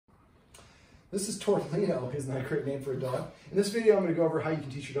This is Tortellino, isn't that a great name for a dog? In this video, I'm going to go over how you can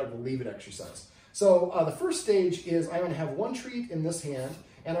teach your dog the leave it exercise. So the first stage is I'm going to have one treat in this hand,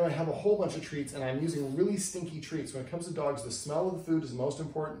 and I'm going to have a whole bunch of treats, and I'm using really stinky treats. When it comes to dogs, the smell of the food is most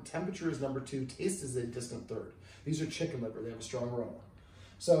important, temperature is number 2, taste is a distant third. These are chicken liver, they have a strong aroma.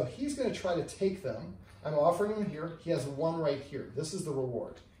 So he's going to try to take them. I'm offering him here. He has one right here. This is the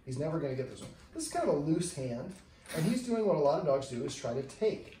reward. He's never going to get this one. This is kind of a loose hand, and he's doing what a lot of dogs do, is try to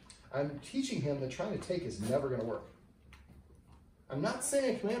take. I'm teaching him that trying to take is never going to work. I'm not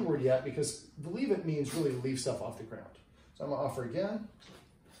saying a command word yet because leave it means really leave stuff off the ground. So I'm going to offer again,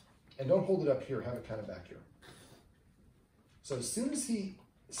 and don't hold it up here, have it kind of back here. So as soon as he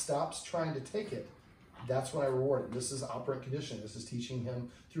stops trying to take it, that's when I reward him. This is operant conditioning. This is teaching him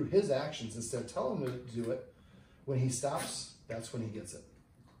through his actions. Instead of telling him to do it, when he stops, that's when he gets it.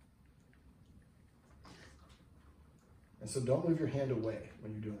 And so don't move your hand away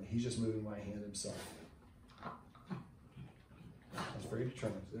when you're doing it. He's just moving my hand himself. That's very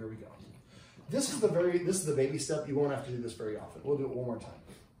determined. There we go. This is the baby step. You won't have to do this very often. We'll do it one more time.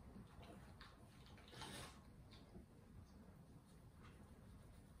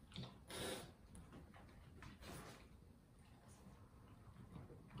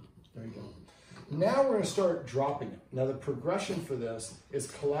 There you go. Now we're going to start dropping it. Now the progression for this is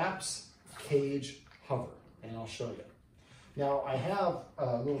collapse, cage, hover, and I'll show you. Now I have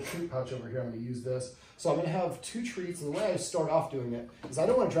a little treat pouch over here. I'm going to use this. So I'm going to have 2 treats, and the way I start off doing it is I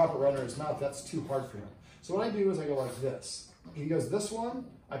don't want to drop it right under his mouth. That's too hard for him. So what I do is I go like this. He goes this one,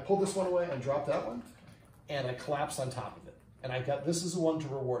 I pull this one away and drop that one, and I collapse on top of it. And I got, this is the one to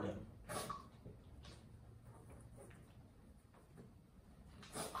reward him.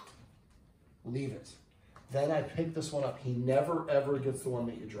 Leave it. Then I pick this one up. He never ever gets the one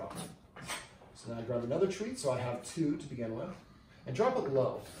that you drop. So now I grab another treat, so I have 2 to begin with, and drop it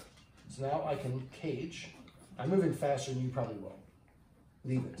low. So now I can cage. I'm moving faster than you probably will.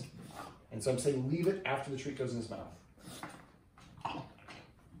 Leave it. And so I'm saying leave it after the treat goes in his mouth. I'm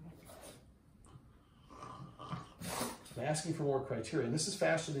asking for more criteria, and this is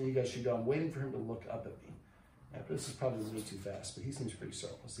faster than you guys should go. I'm waiting for him to look up at me. This is probably a little too fast, but he seems pretty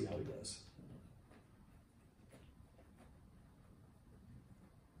slow. We'll see how he does.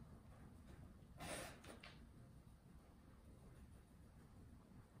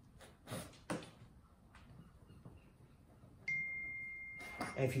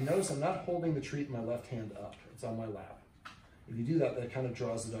 And if you notice, I'm not holding the treat in my left hand up. It's on my lap. If you do that, that kind of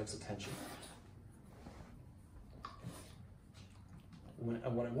draws the dog's attention.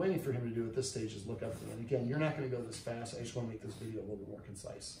 What I'm waiting for him to do at this stage is look up at me. And again, you're not going to go this fast. I just want to make this video a little bit more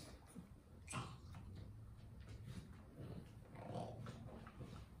concise.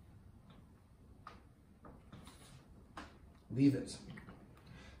 Leave it.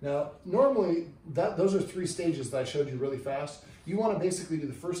 Now, normally, those are 3 stages that I showed you really fast. You want to basically do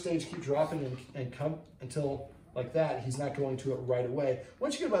the first stage, keep dropping and come until like that. He's not going to it right away.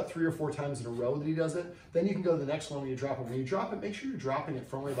 Once you get about 3 or 4 times in a row that he does it, then you can go to the next one when you drop it. When you drop it, make sure you're dropping it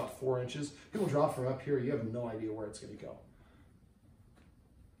from only about 4 inches. People drop from up here, you have no idea where it's going to go.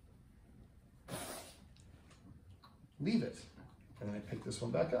 Leave it. And then I pick this one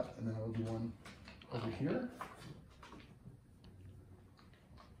back up, and then I'll do one over here.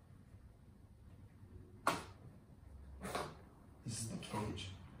 This is the cage.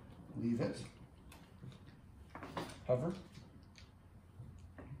 Leave it. Hover.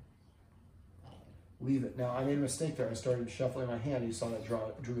 Leave it. Now, I made a mistake there. I started shuffling my hand. You saw that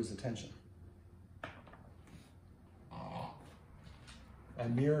drew his attention. I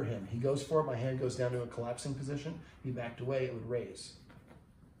mirror him. He goes for it. My hand goes down to a collapsing position. He backed away. It would raise.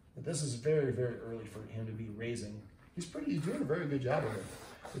 But this is very, very early for him to be raising. He's doing a very good job of it.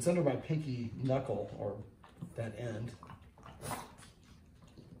 It's under my pinky knuckle, or that end.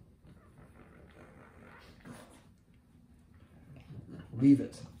 Leave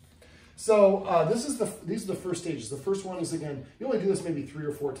it. So these are the first stages. The first one is, again, you only do this maybe 3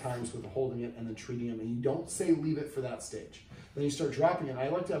 or 4 times with holding it and then treating him, and you don't say leave it for that stage. Then you start dropping it. I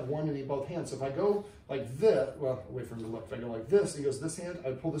like to have one in both hands. So if I go like this, well, wait for him to look. If I go like this, he goes this hand,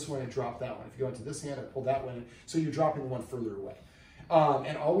 I pull this one and drop that one. If you go into this hand, I pull that one. So you're dropping the one further away.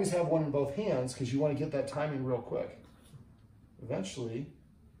 And always have one in both hands because you want to get that timing real quick. Eventually,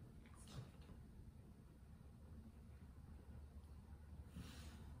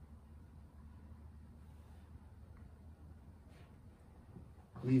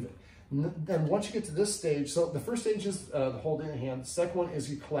 leave it. Then once you get to this stage, so the first stage is the holding the hand. The second one is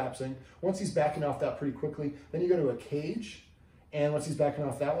you collapsing. Once he's backing off that pretty quickly, then you go to a cage. And once he's backing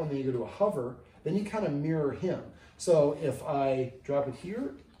off that one, then you go to a hover. Then you kind of mirror him. So if I drop it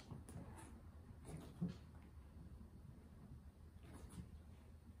here,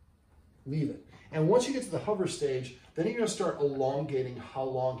 leave it. And once you get to the hover stage, then you're gonna start elongating how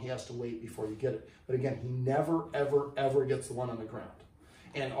long he has to wait before you get it. But again, he never, ever, ever gets the one on the ground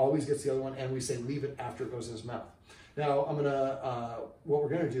and always gets the other one, and we say leave it after it goes in his mouth. Now, what we're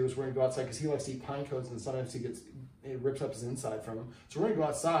gonna do is we're gonna go outside because he likes to eat pine cones and sometimes it rips up his inside from him. So we're gonna go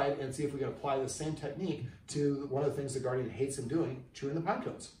outside and see if we can apply the same technique to one of the things the Guardian hates him doing, chewing the pine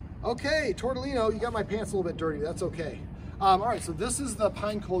cones. Okay, Tortellino, you got my pants a little bit dirty, that's okay. All right, so this is the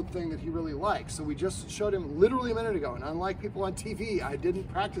pine cone thing that he really likes. So we just showed him literally a minute ago, and unlike people on TV, I didn't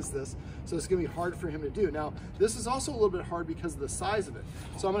practice this, so it's gonna be hard for him to do. Now, this is also a little bit hard because of the size of it.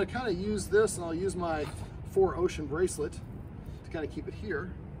 So I'm gonna kind of use this, and I'll use my 4 Ocean bracelet to kind of keep it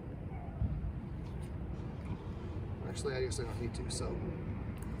here. Actually, I guess I don't need to, so.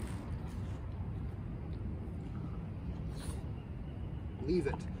 Leave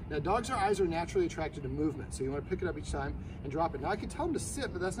it. Now, dogs' eyes are naturally attracted to movement, so you want to pick it up each time and drop it. Now, I can tell them to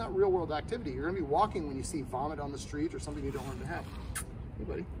sit, but that's not real-world activity. You're going to be walking when you see vomit on the street or something you don't want them to have. Hey,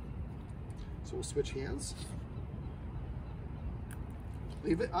 buddy. So we'll switch hands.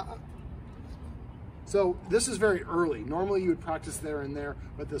 Leave it. So this is very early. Normally, you would practice there and there,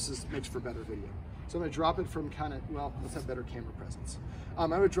 but this makes for better video. So I'm going to drop it from kind of, well, let's have better camera presence.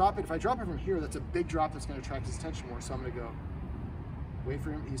 I'm going to drop it. If I drop it from here, that's a big drop that's going to attract his attention more. So I'm going to go. Wait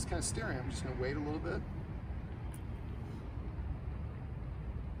for him, he's kind of staring. I'm just gonna wait a little bit.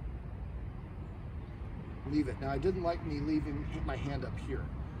 Leave it. Now I didn't like me leaving my hand up here.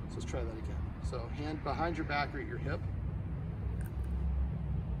 So let's try that again. So hand behind your back or at your hip.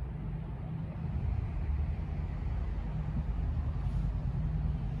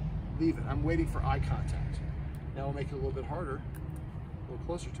 Leave it. I'm waiting for eye contact. Now we'll make it a little bit harder. A little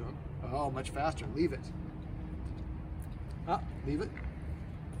closer to him. Oh, much faster. Leave it. Leave it.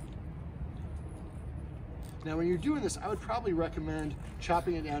 Now when you're doing this, I would probably recommend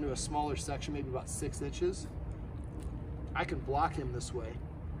chopping it down to a smaller section, maybe about 6 inches. I can block him this way.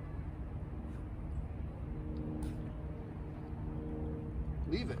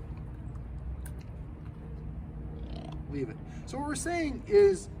 Leave it. Leave it. So what we're saying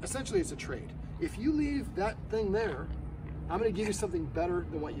is, essentially it's a trade. If you leave that thing there, I'm gonna give you something better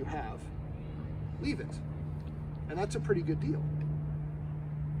than what you have. Leave it. And that's a pretty good deal.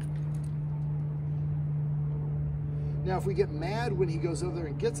 Now, if we get mad when he goes over there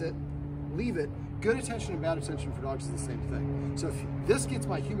and gets it, leave it. Good attention and bad attention for dogs is the same thing. So if this gets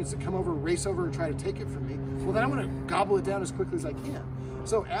my humans to come over, race over, and try to take it from me, well, then I'm gonna gobble it down as quickly as I can.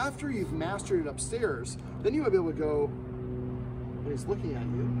 So after you've mastered it upstairs, then you might be able to go, when he's looking at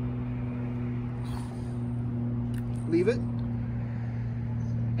you, leave it,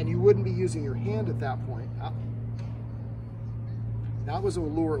 and you wouldn't be using your hand at that point. That was a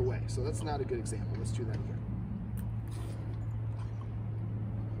lure away, so that's not a good example. Let's do that again.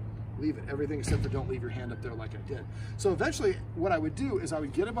 Leave it. Everything except for don't leave your hand up there like I did. So eventually what I would do is I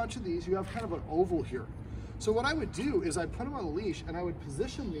would get a bunch of these. You have kind of an oval here. So what I would do is I'd put them on a leash and I would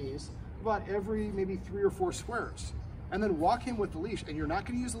position these about every maybe 3 or 4 squares and then walk him with the leash, and you're not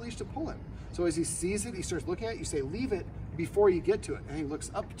going to use the leash to pull him. So as he sees it, he starts looking at it, you say leave it before you get to it, and he looks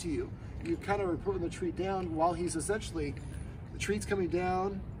up to you. You kind of are putting the treat down while he's essentially, the treat's coming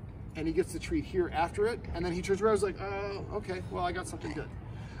down and he gets the treat here after it, and then he turns around and is like, oh, okay, well, I got something good.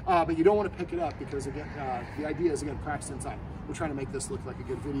 But you don't want to pick it up because, again, the idea is, again, practice inside. We're trying to make this look like a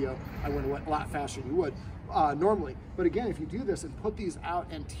good video. I went a lot faster than you would normally. But again, if you do this and put these out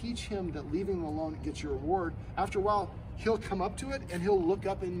and teach him that leaving them alone gets your reward, after a while, he'll come up to it and he'll look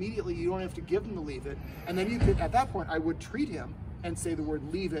up immediately. You don't have to give him to leave it. And then you could, at that point, I would treat him and say the word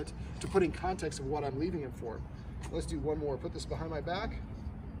leave it to put in context of what I'm leaving him for. Let's do one more. Put this behind my back.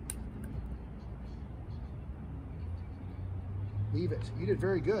 Leave it. You did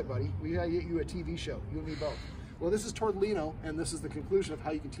very good, buddy. We gotta get you a TV show, you and me both. Well, this is Tortellino, and this is the conclusion of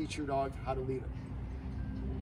how you can teach your dog how to leave it.